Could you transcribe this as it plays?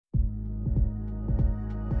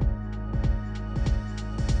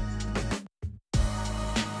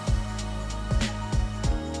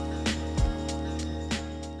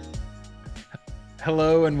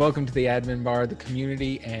Hello and welcome to the Admin Bar, the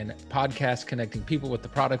community and podcast connecting people with the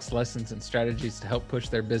products, lessons, and strategies to help push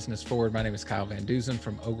their business forward. My name is Kyle Van Duzen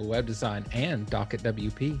from Ogle Web Design and Docket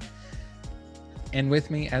WP. And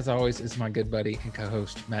with me, as always, is my good buddy and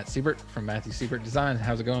co-host, Matt Siebert from Matthew Siebert Design.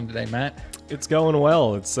 How's it going today, Matt? It's going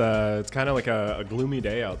well. It's kind of like a gloomy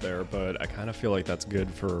day out there, but I kind of feel like that's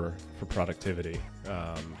good for productivity.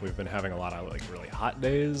 We've been having a lot of like really hot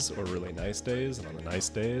days or really nice days, and on the nice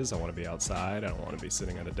days, I want to be outside. I don't want to be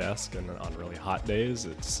sitting at a desk. And on really hot days,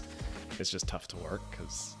 it's just tough to work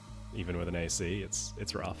because even with an AC,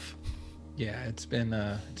 it's rough. Yeah, it's been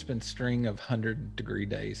a string of 100-degree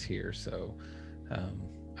days here, so.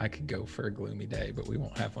 I could go for a gloomy day, but we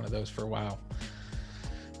won't have one of those for a while.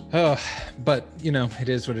 But, you know, it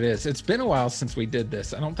is what it is. It's been a while since we did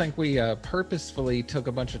this. I don't think we purposefully took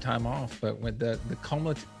a bunch of time off, but with the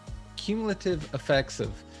cumulative effects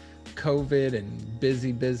of COVID and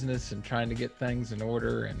busy business and trying to get things in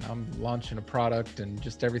order, and I'm launching a product and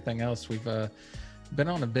just everything else, we've been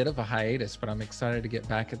on a bit of a hiatus, but I'm excited to get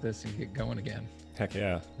back at this and get going again. Heck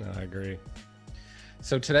yeah. No, I agree.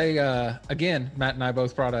 So today, again, Matt and I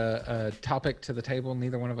both brought a topic to the table.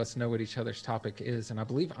 Neither one of us know what each other's topic is, and I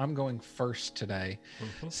believe I'm going first today.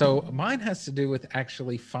 So mine has to do with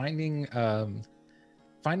actually finding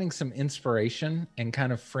some inspiration and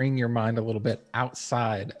kind of freeing your mind a little bit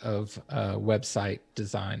outside of website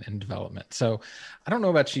design and development. So I don't know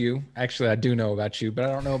about you. Actually, I do know about you, but I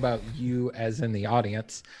don't know about you as in the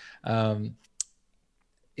audience.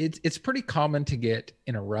 It's pretty common to get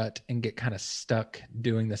in a rut and get kind of stuck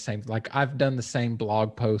doing the same. Like I've done the same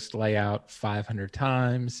blog post layout 500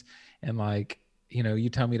 times, and like, you know, you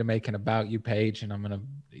tell me to make an about you page and I'm going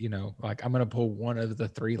to pull one of the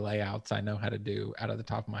three layouts I know how to do out of the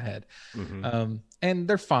top of my head. And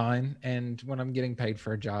they're fine. And when I'm getting paid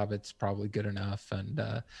for a job, it's probably good enough. And,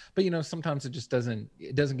 but you know, sometimes it just doesn't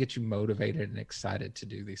get you motivated and excited to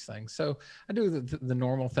do these things. So I do the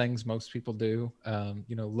normal things most people do,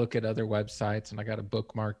 you know, look at other websites, and I got a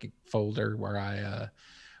bookmark folder where I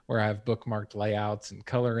have bookmarked layouts and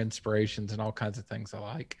color inspirations and all kinds of things I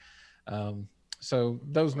like. So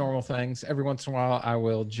those normal things. Every once in a while, I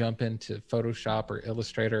will jump into Photoshop or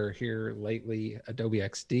Illustrator, or here lately Adobe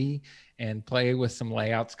XD, and play with some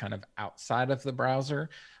layouts kind of outside of the browser.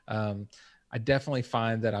 I definitely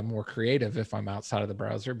find that I'm more creative if I'm outside of the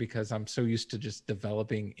browser because I'm so used to just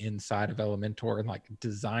developing inside of Elementor and like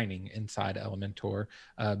designing inside Elementor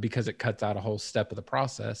because it cuts out a whole step of the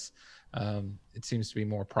process. It seems to be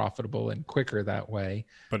more profitable and quicker that way.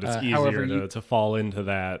 But it's easier to fall into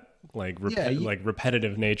that like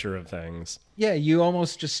repetitive nature of things. Yeah, you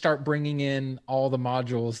almost just start bringing in all the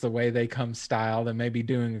modules the way they come styled and maybe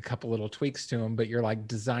doing a couple little tweaks to them, but you're like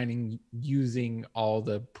designing using all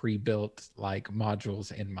the pre-built like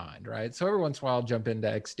modules in mind, right? So every once in a while I'll jump into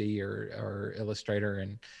XD or Illustrator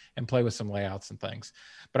and play with some layouts and things.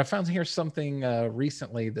 But I found here something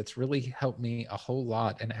recently that's really helped me a whole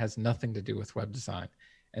lot, and it has nothing to do with web design.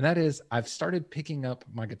 And that is I've started picking up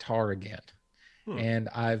my guitar again. And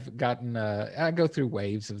I've gotten, I go through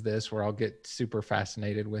waves of this where I'll get super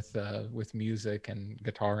fascinated with music and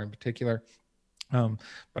guitar in particular.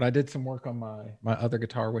 But I did some work on my other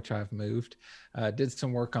guitar, which I've moved, did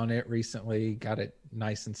some work on it recently, got it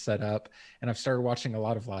nice and set up. And I've started watching a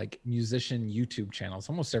lot of like musician YouTube channels.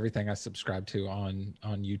 Almost everything I subscribe to on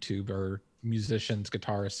YouTube or musicians,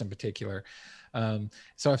 guitarists in particular.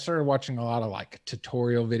 So I've started watching a lot of like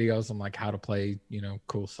tutorial videos on like how to play, you know,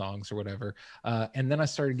 cool songs or whatever. And then I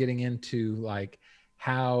started getting into like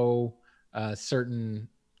how certain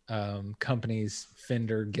companies,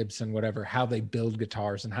 Fender, Gibson, whatever, how they build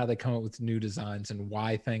guitars and how they come up with new designs and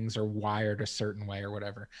why things are wired a certain way or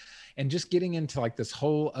whatever. And just getting into like this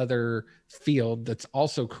whole other field that's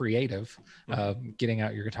also creative, getting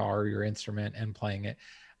out your guitar or your instrument and playing it.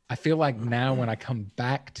 I feel like now when I come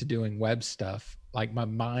back to doing web stuff, like my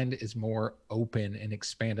mind is more open and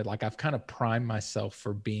expanded. Like I've kind of primed myself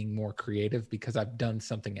for being more creative because I've done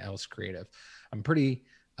something else creative. I'm pretty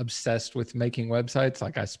obsessed with making websites.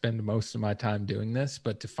 Like I spend most of my time doing this,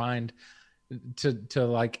 but to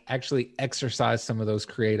like actually exercise some of those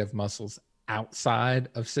creative muscles outside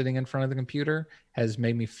of sitting in front of the computer has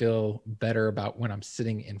made me feel better about when I'm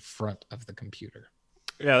sitting in front of the computer.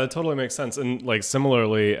 Yeah, that totally makes sense. And like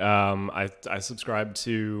similarly, I subscribe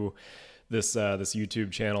to this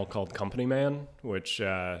YouTube channel called Company Man, which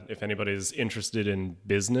if anybody's interested in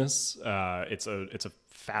business, it's a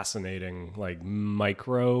fascinating like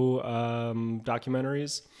micro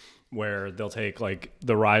documentaries where they'll take like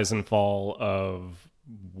the rise and fall of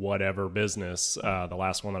whatever business. The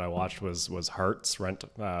last one that I watched was Hertz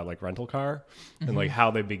like rental car, and like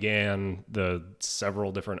how they began, the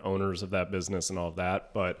several different owners of that business and all of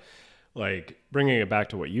that. But like bringing it back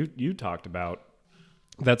to what you talked about,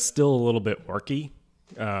 that's still a little bit worky.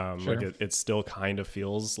 Sure. Like it still kind of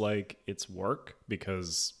feels like it's work,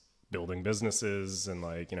 because building businesses and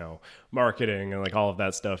like, marketing and like all of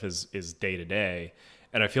that stuff is day to day.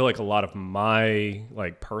 And I feel like a lot of my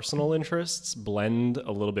like personal interests blend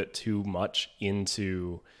a little bit too much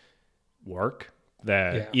into work,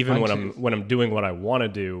 that even when I'm doing what I want to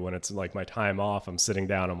do, when it's like my time off, I'm sitting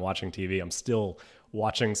down, I'm watching TV, I'm still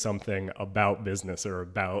watching something about business or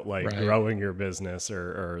about like growing your business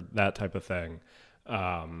or that type of thing.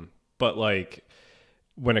 But like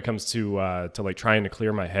when it comes to like trying to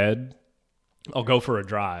clear my head, I'll go for a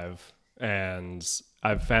drive. And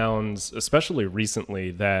I've found, especially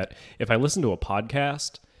recently, that if I listen to a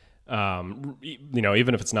podcast,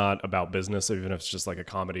 even if it's not about business, even if it's just like a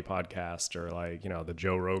comedy podcast or like, the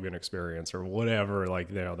Joe Rogan Experience or whatever,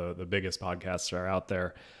 like, the biggest podcasts are out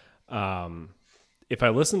there. If I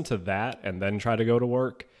listen to that and then try to go to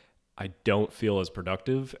work, I don't feel as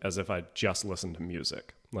productive as if I just listen to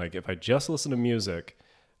music. Like if I just listen to music,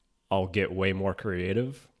 I'll get way more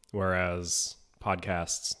creative, whereas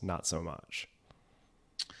podcasts, not so much.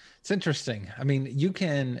 It's interesting. I mean, you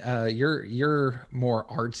can, you're more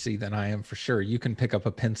artsy than I am for sure. You can pick up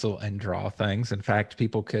a pencil and draw things. In fact,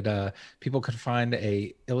 people could find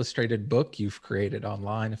a illustrated book you've created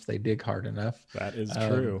online if they dig hard enough. That is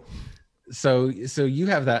true. So you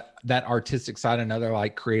have that artistic side, another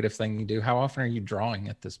like creative thing you do. How often are you drawing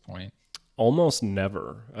at this point? Almost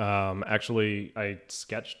never. Actually, I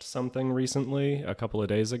sketched something recently a couple of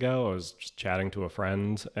days ago. I was just chatting to a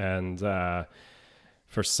friend, and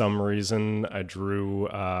for some reason, I drew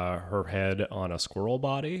her head on a squirrel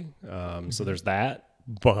body. So there's that.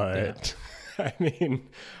 But I mean,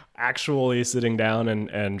 actually sitting down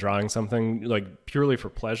and drawing something like purely for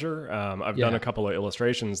pleasure. I've done a couple of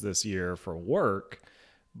illustrations this year for work,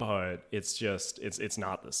 but it's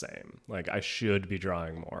not the same. Like I should be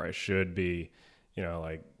drawing more. I should be,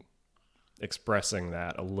 like expressing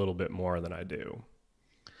that a little bit more than I do.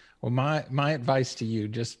 Well, my advice to you,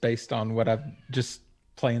 just based on what I've just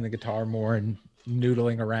playing the guitar more and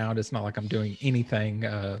noodling around, it's not like I'm doing anything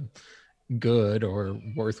good or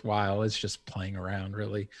worthwhile. It's just playing around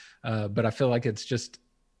really. But I feel like it's just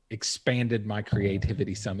expanded my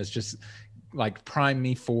creativity some. It's just like prime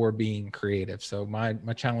me for being creative. So my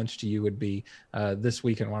challenge to you would be this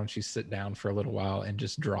weekend, why don't you sit down for a little while and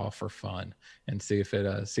just draw for fun and see if it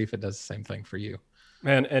does the same thing for you.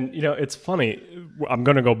 Man, and it's funny. I'm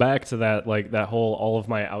going to go back to that, like that whole, all of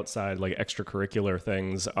my outside, like extracurricular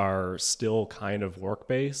things are still kind of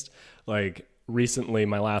work-based. Like recently,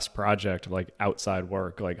 my last project, like outside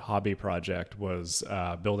work, like hobby project, was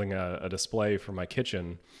building a display for my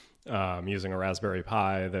kitchen using a Raspberry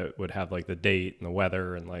Pi that would have like the date and the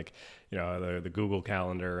weather and like, the Google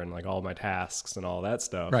Calendar and like all my tasks and all that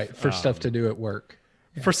stuff. Right. For stuff to do at work.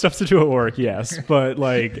 Yeah. For stuff to do at work, yes. But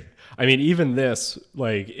like, I mean, even this,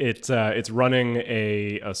 like it's running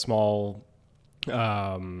a small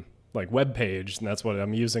like web page, and that's what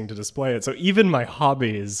I'm using to display it. So even my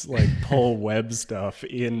hobbies like pull web stuff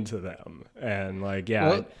into them, and like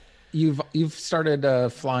Well, you've started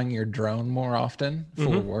flying your drone more often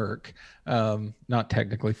for work. Not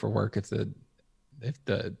technically for work if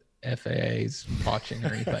the FAA's watching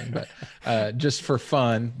or anything, but just for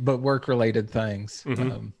fun, but work-related things.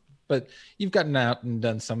 But you've gotten out and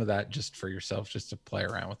done some of that just for yourself, just to play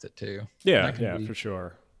around with it too. Yeah, for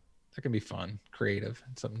sure. That can be fun, creative,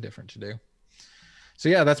 and something different to do. So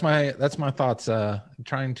yeah, that's my thoughts.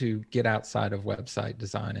 Trying to get outside of website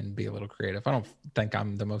design and be a little creative. I don't think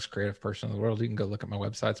I'm the most creative person in the world. You can go look at my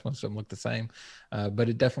websites; most of them look the same. But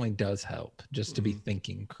it definitely does help just to be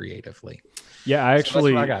thinking creatively. Yeah, I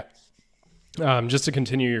actually. So that's what I got. Just to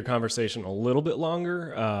continue your conversation a little bit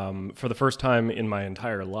longer, for the first time in my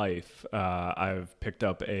entire life, I've picked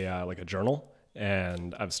up a journal,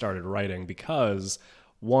 and I've started writing because.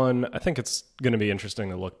 One, I think it's going to be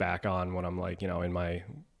interesting to look back on when I'm like, in my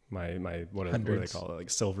what do they call it?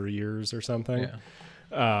 Like silver years or something.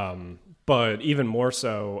 Yeah. But even more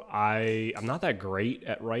so, I'm not that great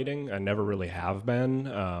at writing. I never really have been.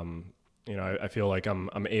 I feel like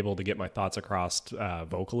I'm able to get my thoughts across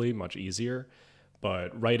vocally much easier,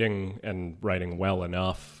 but writing well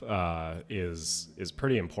enough is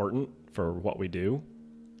pretty important for what we do.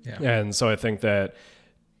 Yeah. And so I think that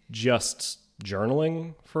just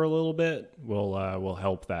journaling for a little bit will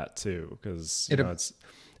help that too, because it's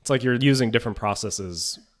like you're using different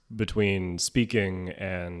processes between speaking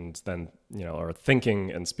and then, or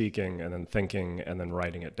thinking and speaking and then thinking and then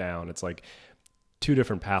writing it down. It's like two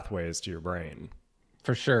different pathways to your brain.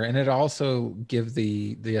 For sure. And it also give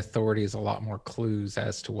the authorities a lot more clues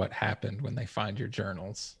as to what happened when they find your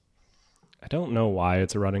journals. I don't know why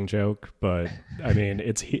it's a running joke, but I mean,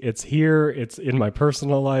 it's here, it's in my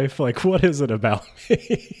personal life. Like, what is it about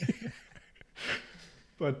me?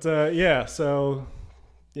 But yeah, so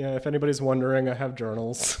yeah, if anybody's wondering, I have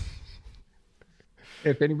journals.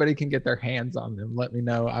 If anybody can get their hands on them, let me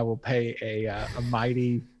know. I will pay a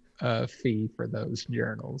mighty fee for those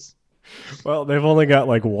journals. Well, they've only got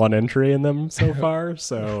like one entry in them so far,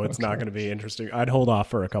 so it's not going to be interesting. I'd hold off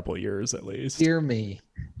for a couple of years at least. Dear me,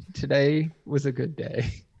 today was a good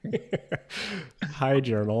day. Hi,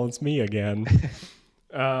 journal. It's me again.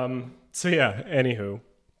 So yeah, anywho,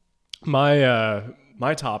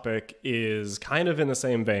 my topic is kind of in the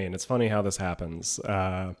same vein. It's funny how this happens.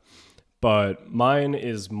 But mine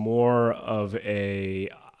is more of a,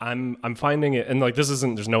 I'm finding it, and like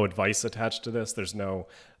there's no advice attached to this. There's no,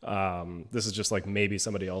 this is just like maybe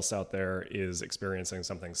somebody else out there is experiencing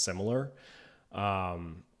something similar. But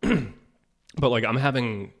like I'm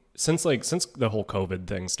having, since the whole COVID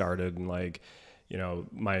thing started, and like,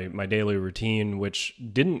 my daily routine, which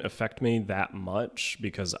didn't affect me that much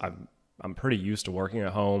because I'm pretty used to working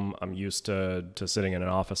at home. I'm used to sitting in an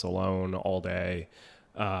office alone all day.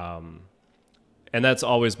 And that's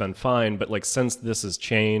always been fine. But like, since this has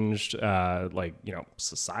changed,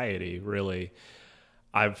 society really,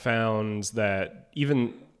 I've found that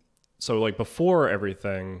even so, like before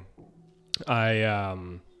everything,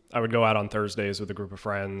 I would go out on Thursdays with a group of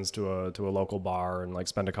friends to a local bar and like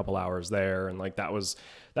spend a couple hours there. And like, that was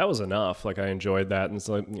enough. Like I enjoyed that. And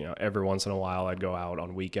so, like, every once in a while I'd go out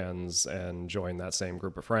on weekends and join that same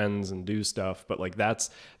group of friends and do stuff. But like, that's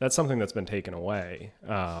something that's been taken away.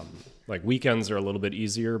 Like weekends are a little bit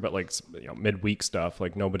easier, but like, midweek stuff,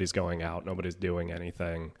 like nobody's going out, nobody's doing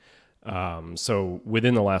anything. So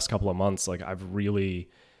within the last couple of months, like I've really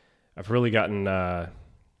gotten a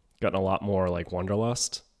lot more like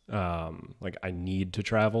Wanderlust. Like I need to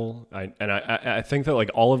travel. I think that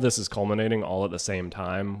like all of this is culminating all at the same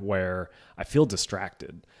time where I feel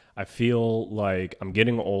distracted. I feel like I'm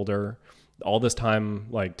getting older, all this time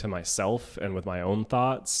like to myself and with my own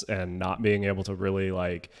thoughts, and not being able to really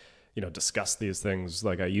like, discuss these things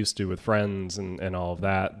like I used to with friends and all of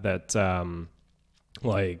that,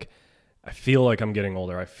 like I feel like I'm getting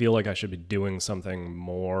older. I feel like I should be doing something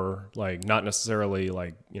more, like not necessarily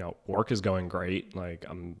like, work is going great. Like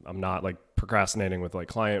I'm not like procrastinating with like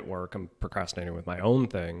client work. I'm procrastinating with my own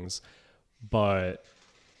things, but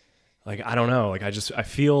like, I don't know. Like I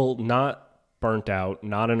feel not burnt out,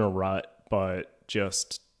 not in a rut, but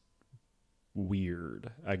just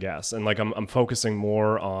weird, I guess. And like, I'm focusing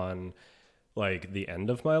more on like the end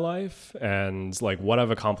of my life and like what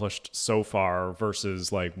I've accomplished so far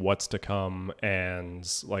versus like what's to come, and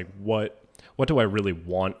like what do I really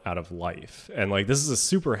want out of life. And like this is a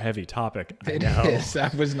super heavy topic. It is.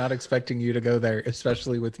 I was not expecting you to go there,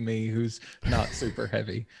 especially with me who's not super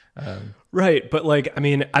heavy. Right, but like I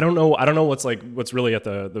mean, I don't know what's really at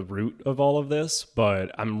the root of all of this,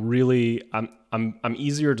 but I'm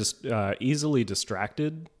easily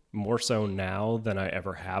distracted, more so now than I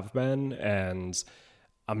ever have been. And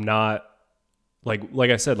I'm not like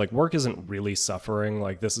I said, like work isn't really suffering.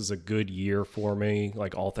 Like this is a good year for me,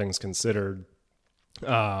 like all things considered.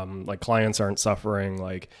 Like clients aren't suffering,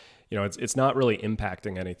 like, it's not really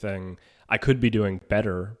impacting anything. I could be doing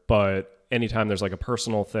better, but anytime there's like a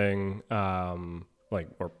personal thing,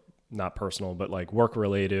 or not personal, but like work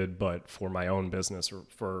related, but for my own business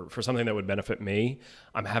or for something that would benefit me,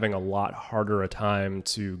 I'm having a lot harder a time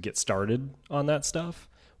to get started on that stuff,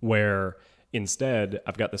 where instead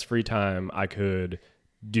I've got this free time. I could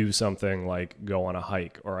do something like go on a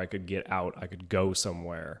hike, or I could get out, I could go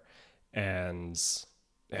somewhere. And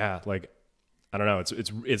yeah, like, I don't know,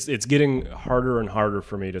 it's getting harder and harder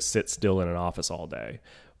for me to sit still in an office all day,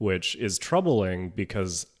 which is troubling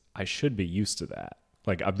because I should be used to that.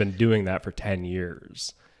 Like I've been doing that for 10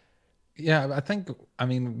 years. Yeah, I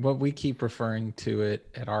mean, what we keep referring to it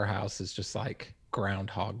at our house is just like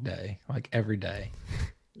Groundhog Day, like every day.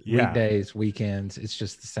 Yeah. Weekdays, weekends, it's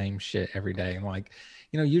just the same shit every day. And like,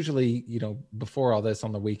 usually, before all this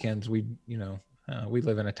on the weekends, we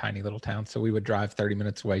live in a tiny little town, so we would drive 30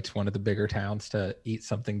 minutes away to one of the bigger towns to eat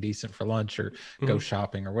something decent for lunch or go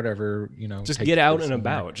shopping or whatever, just get out and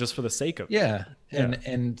about just for the sake of it. Yeah.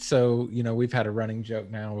 And so, we've had a running joke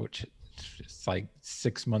now, which it's like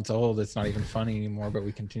 6 months old. It's not even funny anymore, but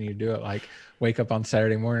we continue to do it. Like wake up on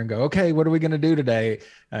Saturday morning and go, okay, what are we going to do today?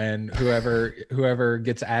 And whoever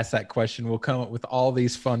gets asked that question will come up with all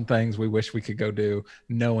these fun things we wish we could go do,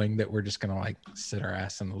 knowing that we're just going to like sit our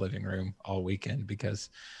ass in the living room all weekend, because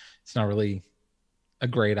it's not really a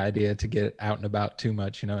great idea to get out and about too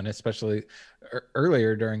much, and especially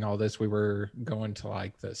earlier during all this, we were going to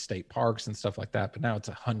like the state parks and stuff like that. But now it's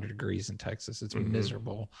 100 degrees in Texas. It's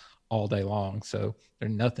miserable all day long. So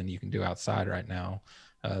there's nothing you can do outside right now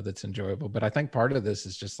that's enjoyable. But I think part of this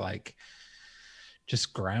is just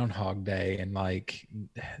Groundhog Day, and like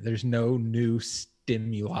there's no new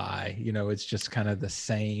stimuli. It's just kind of the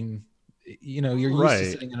same. You're used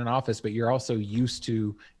to sitting in an office, but you're also used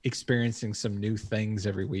to experiencing some new things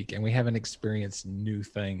every week, and we haven't experienced new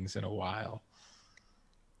things in a while.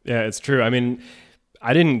 Yeah, it's true. I mean,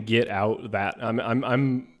 I didn't get out that I'm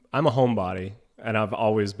a homebody, and I've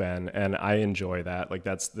always been, and I enjoy that. Like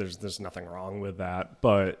there's nothing wrong with that.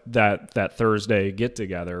 But that Thursday get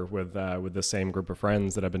together with the same group of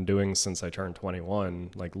friends that I've been doing since I turned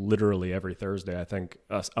 21, like literally every Thursday. I think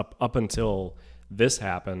up until this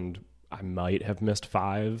happened, I might have missed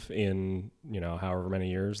 5 in, however many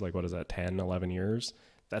years, like what is that, 10, 11 years?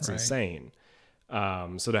 That's right. Insane.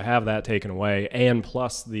 So to have that taken away, and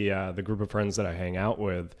plus the group of friends that I hang out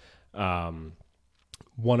with,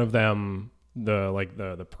 one of them,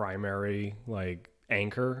 the primary like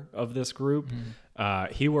anchor of this group,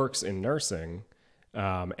 he works in nursing,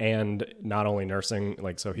 and not only nursing,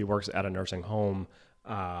 like, so he works at a nursing home,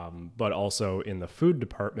 but also in the food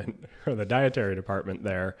department or the dietary department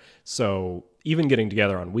there. So even getting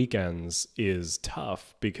together on weekends is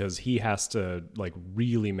tough because he has to like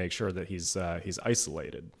really make sure that he's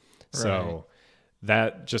isolated. Right. So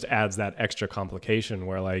that just adds that extra complication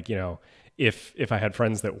where like, if I had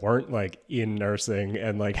friends that weren't like in nursing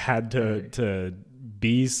and like had to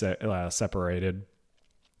be separated,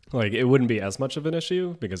 like it wouldn't be as much of an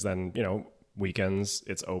issue because then, weekends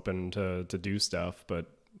it's open to do stuff, but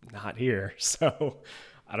not here. So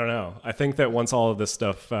I don't know. I think that once all of this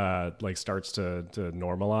stuff like starts to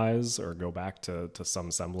normalize or go back to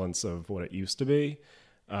some semblance of what it used to be,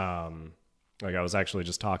 like I was actually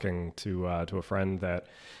just talking to a friend that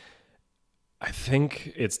I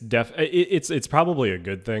think it's probably a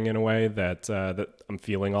good thing in a way that I'm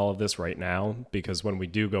feeling all of this right now, because when we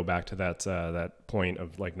do go back to that point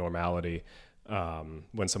of like normality,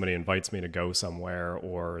 when somebody invites me to go somewhere,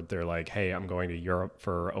 or they're like, hey, I'm going to Europe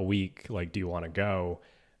for a week, like, do you want to go?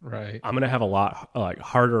 Right. I'm going to have a lot like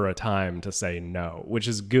harder a time to say no, which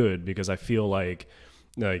is good, because I feel like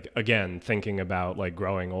again, thinking about like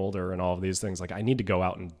growing older and all of these things, like I need to go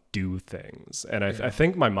out and do things. And I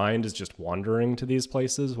think my mind is just wandering to these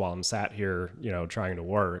places while I'm sat here, trying to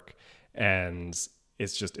work. And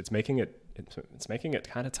it's making it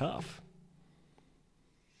kind of tough.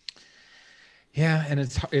 Yeah, and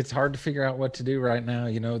it's hard to figure out what to do right now.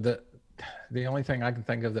 The only thing I can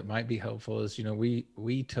think of that might be helpful is,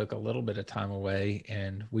 we took a little bit of time away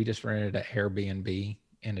and we just rented an Airbnb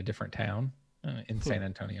in a different town in San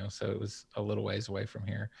Antonio. So it was a little ways away from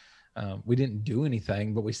here. We didn't do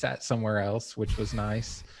anything, but we sat somewhere else, which was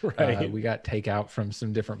nice. Right. We got takeout from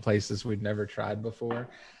some different places we'd never tried before.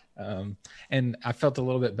 And I felt a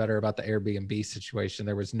little bit better about the Airbnb situation.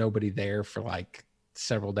 There was nobody there for like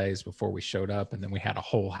several days before we showed up, and then we had a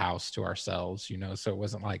whole house to ourselves, so it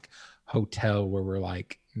wasn't like hotel where we're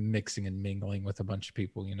like mixing and mingling with a bunch of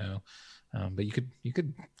people, but you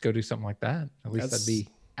could go do something like that. At least that'd be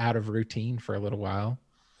out of routine for a little while.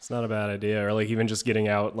 It's not a bad idea. Or like even just getting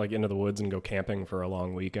out like into the woods and go camping for a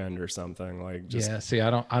long weekend or something. Like just... Yeah, see, I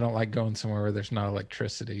don't like going somewhere where there's not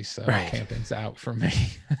electricity, so right. Camping's out for me.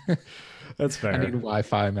 That's fair. I need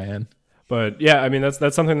Wi-Fi, man. But yeah, I mean,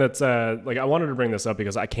 that's something that's like, I wanted to bring this up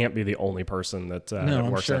because I can't be the only person that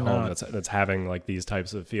works at home that's having like these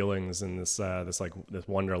types of feelings and this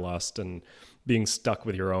wanderlust and being stuck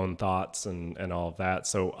with your own thoughts and all of that.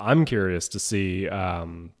 So I'm curious to see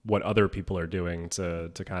what other people are doing to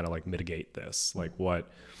kind of like mitigate this, like what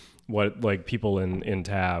like people in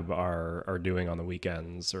Tab are doing on the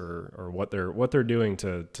weekends, or what they're doing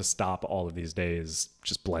to stop all of these days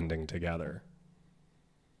just blending together.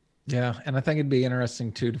 Yeah, and I think it'd be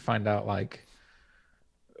interesting too to find out like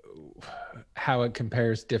how it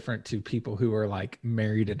compares different to people who are like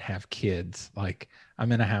married and have kids. Like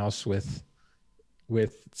I'm in a house with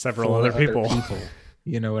several other people.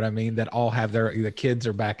 You know what I mean? That all have the kids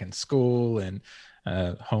are back in school and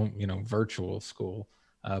home, virtual school,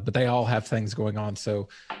 but they all have things going on. So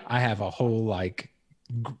I have a whole like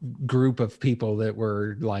group of people that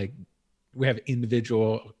were like we have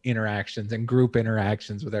individual interactions and group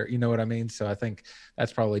interactions with our, you know what I mean? So I think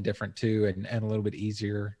that's probably different too, and a little bit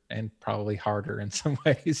easier and probably harder in some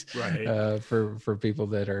ways, Right. for people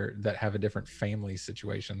that have a different family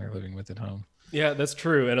situation they're living with at home. Yeah, that's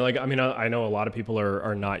true. And like, I mean, I know a lot of people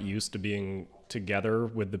are not used to being together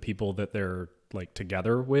with the people that they're like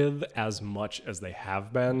together with as much as they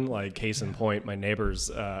have been. Like, case in point, my neighbors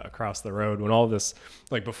across the road, when all this,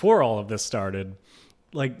 like before all of this started,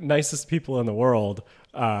 like nicest people in the world.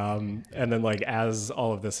 And then like as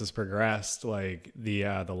all of this has progressed, like the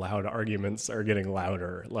loud arguments are getting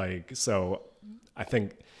louder. Like, so I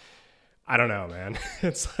think, I don't know, man.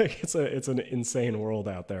 It's like it's an insane world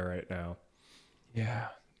out there right now. Yeah.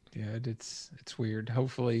 Yeah. It's weird.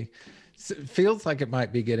 Hopefully it feels like it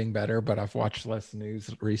might be getting better, but I've watched less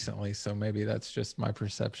news recently. So maybe that's just my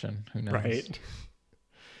perception. Who knows? Right.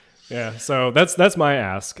 Yeah, so that's my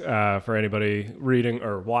ask for anybody reading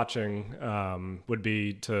or watching, would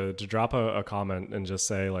be to drop a comment and just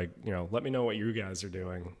say, like, you know, let me know what you guys are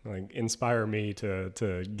doing. Like, inspire me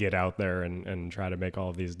to get out there and try to make all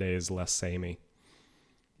of these days less samey.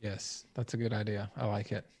 Yes, that's a good idea. I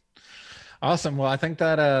like it. Awesome. Well, I think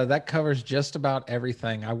that that covers just about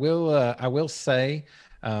everything. I will say,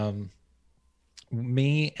 um,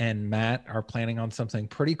 me and Matt are planning on something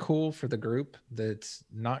pretty cool for the group that's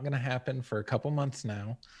not going to happen for a couple months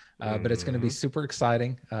now, but it's going to be super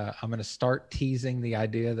exciting. I'm going to start teasing the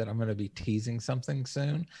idea that I'm going to be teasing something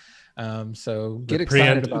soon. So get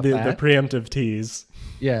excited about that. The preemptive tease.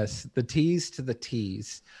 Yes, the tease to the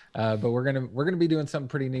tease. But we're gonna be doing something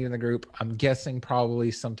pretty neat in the group. I'm guessing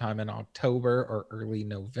probably sometime in October or early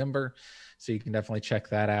November. So you can definitely check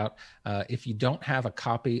that out. If you don't have a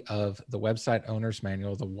copy of the website owner's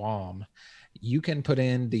manual, the WOM, you can put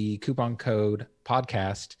in the coupon code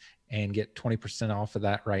podcast and get 20% off of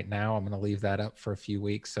that right now. I'm going to leave that up for a few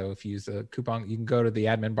weeks. So if you use a coupon, you can go to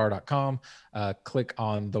theadminbar.com, click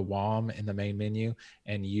on the WOM in the main menu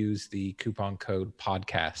and use the coupon code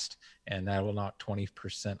podcast. And that will knock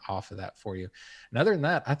 20% off of that for you. And other than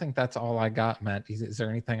that, I think that's all I got, Matt. Is there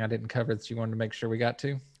anything I didn't cover that you wanted to make sure we got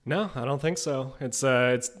to? No, I don't think so. It's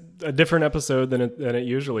a different episode than it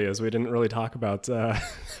usually is. We didn't really talk about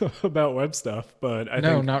about web stuff, but I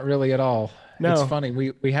think not really at all. No. It's funny.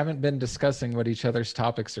 We haven't been discussing what each other's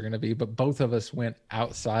topics are going to be, but both of us went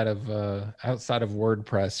outside of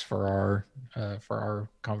WordPress for our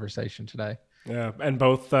conversation today. Yeah, and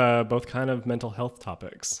both kind of mental health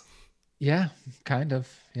topics. Yeah, kind of.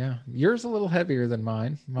 Yeah, yours a little heavier than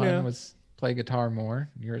mine. Mine was play guitar more.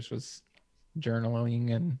 Yours was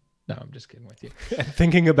journaling and no, I'm just kidding with you.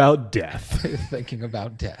 Thinking about death. Thinking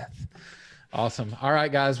about death. Awesome. All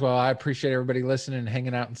right, guys. Well, I appreciate everybody listening and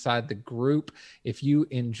hanging out inside the group. If you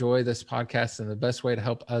enjoy this podcast, then the best way to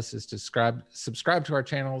help us is to subscribe to our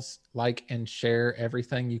channels, like and share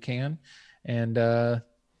everything you can, and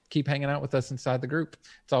keep hanging out with us inside the group.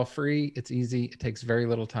 It's all free. It's easy. It takes very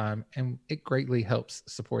little time, and it greatly helps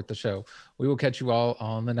support the show. We will catch you all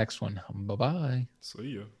on the next one. Bye-bye. See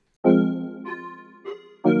you.